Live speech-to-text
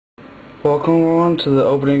Welcome on to the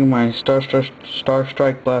opening of my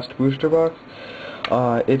Starstrike Blast booster box.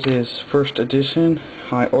 It is first edition.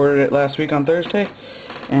 I ordered it last week on Thursday,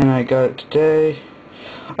 and I got it today.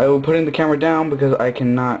 I will put the camera down because I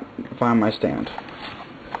cannot find my stand.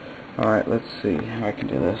 Alright, let's see how I can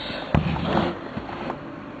do this.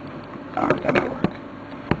 Alright, that might work.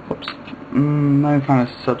 Whoops. Let me find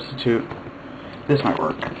a substitute. This might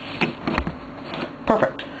work.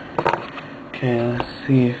 Perfect. Okay, let's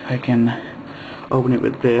see if I can open it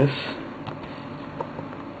with this.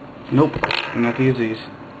 Nope, I'm not gonna use these.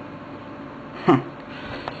 Huh.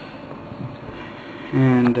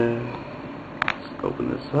 And let's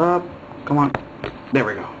open this up. Come on. There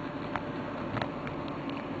we go.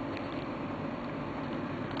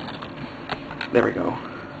 There we go.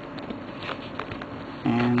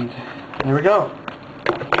 And there we go.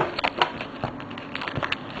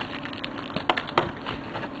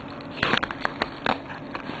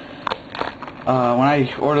 When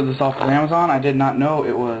I ordered this off of Amazon, I did not know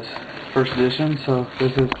it was first edition, so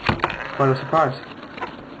this is quite a surprise.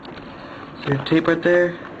 Is there tape right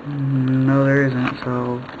there? No, there isn't,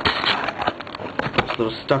 so it's a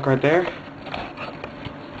little stuck right there.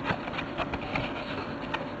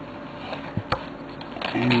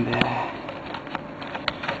 And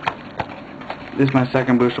this is my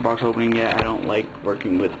second booster box opening yet. I don't like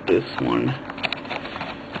working with this one.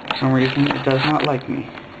 For some reason, it does not like me.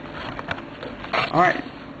 Alright,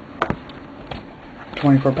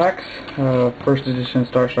 24 packs, first edition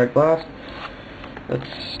Starstrike Blast. Let's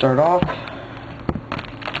start off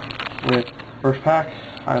with first pack.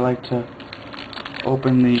 I like to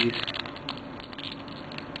open these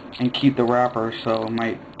and keep the wrapper, so it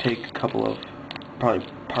might take a couple of, probably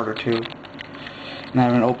part or two. And I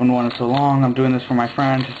haven't opened one in so long. I'm doing this for my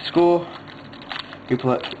friend at school. He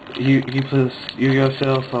plays Yugioh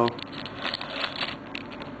still, so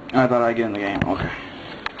I thought I'd get in the game. Okay.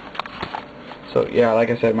 So yeah, like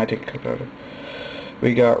I said, it might take a couple hours.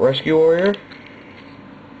 We got Rescue Warrior,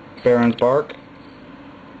 Baron's Bark,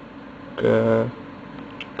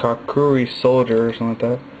 Kakuri Soldier or something like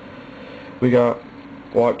that. We got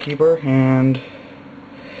Watt Keeper and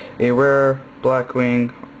a rare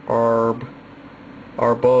Blackwing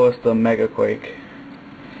Arbolus the Mega Quake.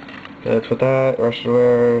 Okay, that's with that. Rest of the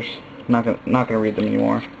wares, not gonna read them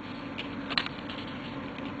anymore.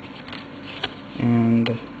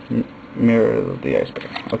 And Mirror of the Ice Bear.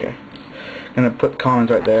 Okay. Gonna put commons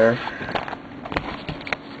right there.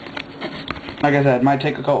 Like I said, it might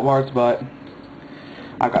take a couple parts, but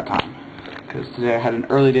I've got time. Because today I had an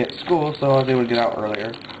early day at school, so I was able to get out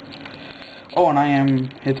earlier. Oh,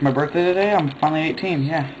 and it's my birthday today. I'm finally 18,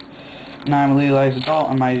 yeah. Now I'm a legalized adult,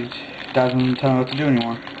 and my dad doesn't tell me what to do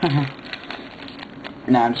anymore.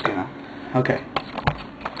 Nah, I'm just kidding. Okay.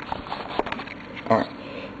 Alright.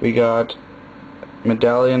 We got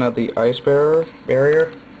Medallion of the Ice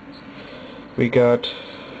Barrier. We got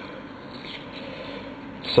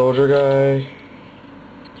Soldier Guy,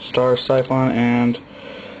 Star Siphon, and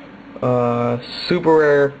super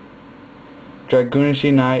rare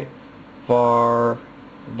Dragoonishi Knight Vaharan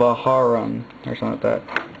or something like that.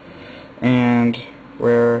 And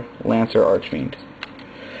rare Lancer Archfiend.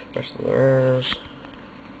 Rest of the rares.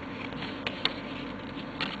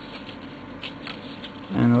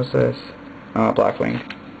 And what's this? Blackwing.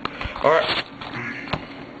 Alright.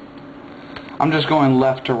 I'm just going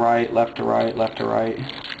left to right, left to right, left to right.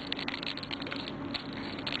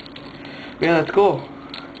 Yeah, that's cool.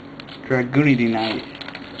 Dragoonity Knight.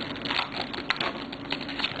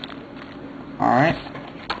 Alright.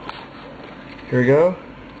 Here we go.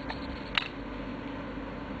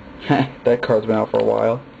 That card's been out for a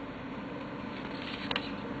while.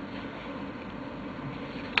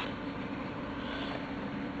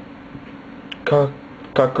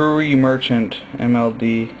 Kakuri Merchant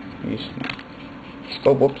MLD.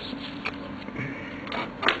 Oh, whoops.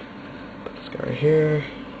 Put this guy right here.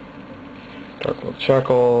 Dark World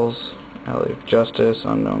Shackles. Alley of Justice.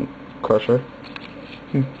 Unknown Crusher.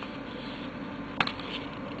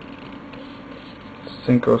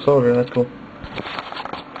 Synchro Soldier. That's cool.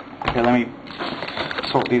 Okay, let me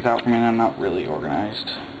sort these out for me. I'm not really organized.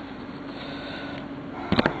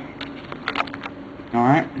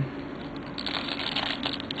 Alright.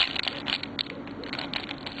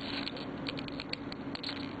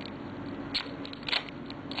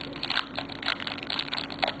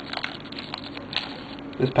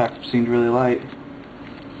 This pack seemed really light.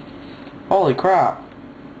 Holy crap!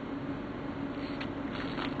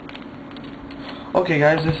 Okay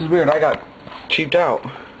guys, this is weird. I got cheaped out.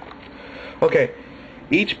 Okay,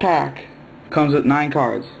 each pack comes with 9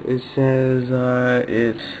 cards. It says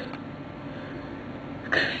it's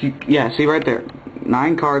Yeah, see right there.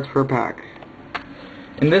 9 cards per pack.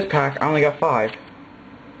 In this pack, I only got 5.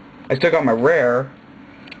 I still got my rare.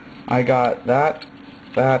 I got that,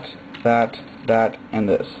 and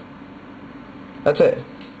this. That's it.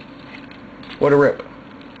 What a rip.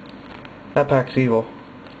 That pack's evil.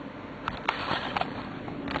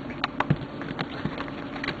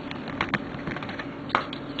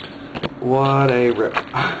 What a rip.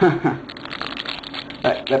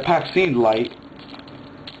 that pack seemed light.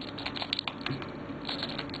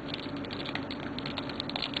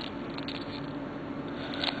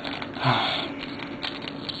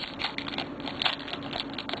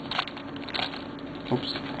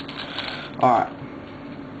 Oops. Alright.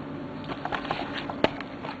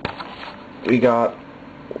 We got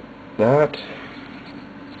that.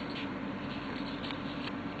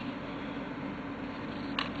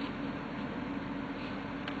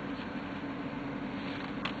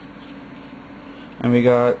 And we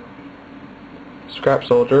got Scrap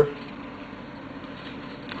Soldier.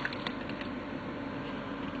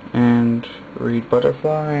 And Reed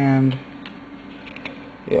Butterfly, and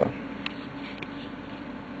yeah.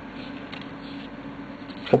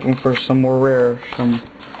 Hoping for some more rare, some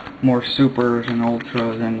more supers and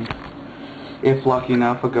ultras, and if lucky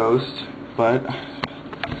enough, a ghost, but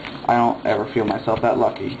I don't ever feel myself that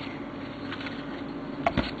lucky.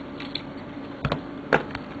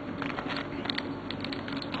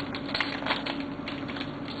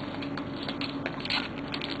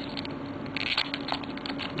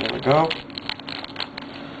 There we go.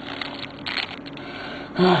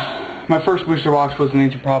 My first booster box was an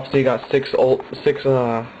Ancient Prophecy. Got 6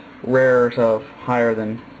 rares of higher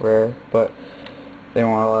than rare, but they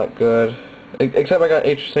weren't all that good. Except I got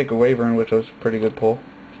H-Sake Wyvern, which was a pretty good pull.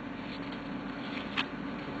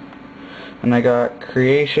 And I got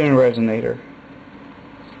Creation Resonator.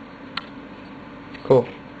 Cool.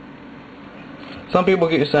 Some people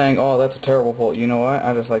keep saying, oh, that's a terrible pull. You know what?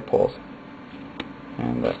 I just like pulls.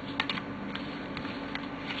 And let's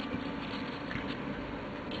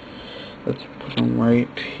put them right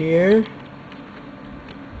here.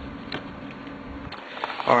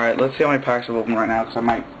 Alright, let's see how many packs I've opened right now, because I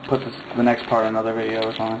might put the next part in another video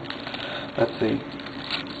or something. Let's see.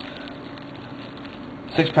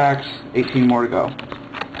 6 packs, 18 more to go.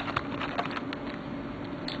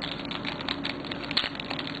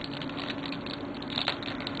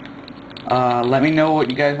 Let me know what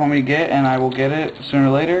you guys want me to get, and I will get it sooner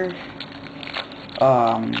or later.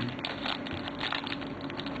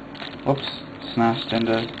 Whoops, smashed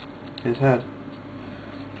into his head.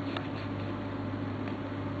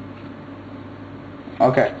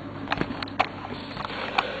 Okay.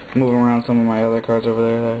 Moving around some of my other cards over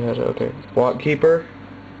there that I had. Okay. Block Keeper.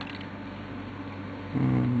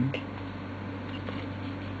 And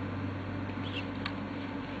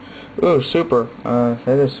ooh, super.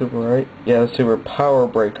 That is super, right? Yeah, that's super. Power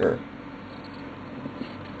Breaker.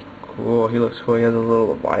 Cool. He looks cool. He has a little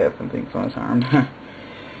Leviathan thing on his arm.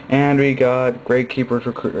 And we got Gravekeeper's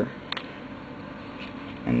Recruiter.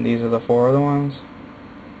 And these are the 4 other ones.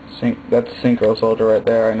 That's Synchro Soldier right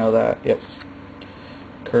there. I know that. Yep.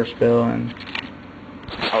 Curse Bill and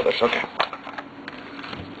others. Okay.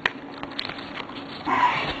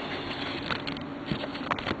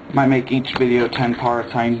 Might make each video 10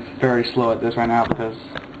 parts. I'm very slow at this right now because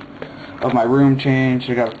of my room change.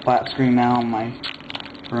 I got a flat screen now in my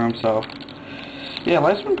room, so yeah,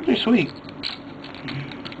 life's been pretty sweet.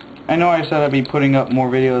 I know I said I'd be putting up more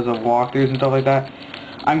videos of walkthroughs and stuff like that.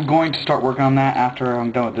 I'm going to start working on that after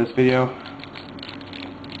I'm done with this video.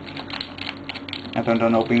 After I'm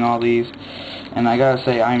done opening all these. And I gotta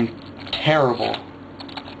say, I'm terrible.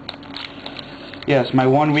 Yes, my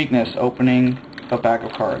one weakness, opening a pack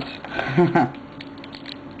of cards.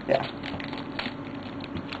 Yeah.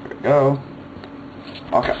 There we go.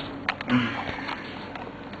 Okay.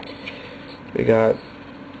 We got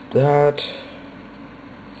that.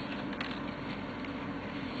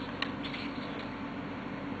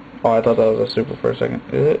 Oh, I thought that was a super for a second.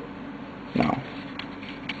 Is it? No.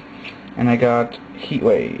 And I got Heat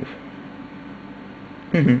Wave.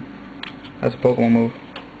 That's a Pokemon move.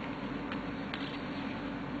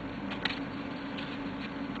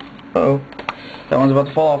 Uh-oh. That one's about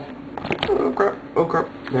to fall off. Oh crap. Oh crap.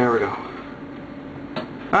 There we go.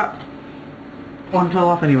 Ah! One fell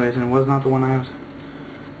off anyways, and it was not the one I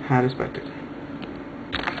had expected.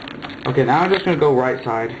 Okay, now I'm just going to go right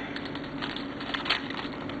side.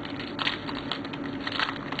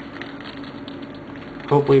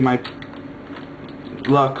 Hopefully my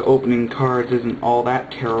luck opening cards isn't all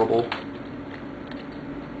that terrible.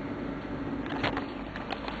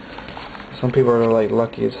 Some people are like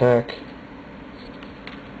lucky as heck.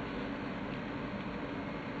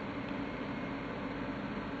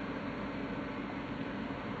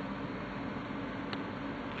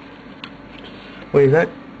 Wait, is that...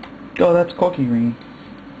 Oh, that's Cookie Ring.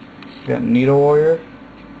 We got Needle Warrior.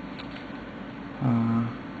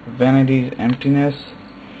 Vanity's Emptiness.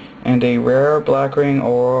 And a rare black ring,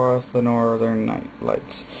 Aurora the Northern Night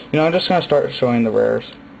Lights. You know, I'm just gonna start showing the rares.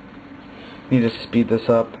 Need to speed this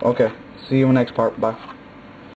up. Okay, see you in the next part. Bye.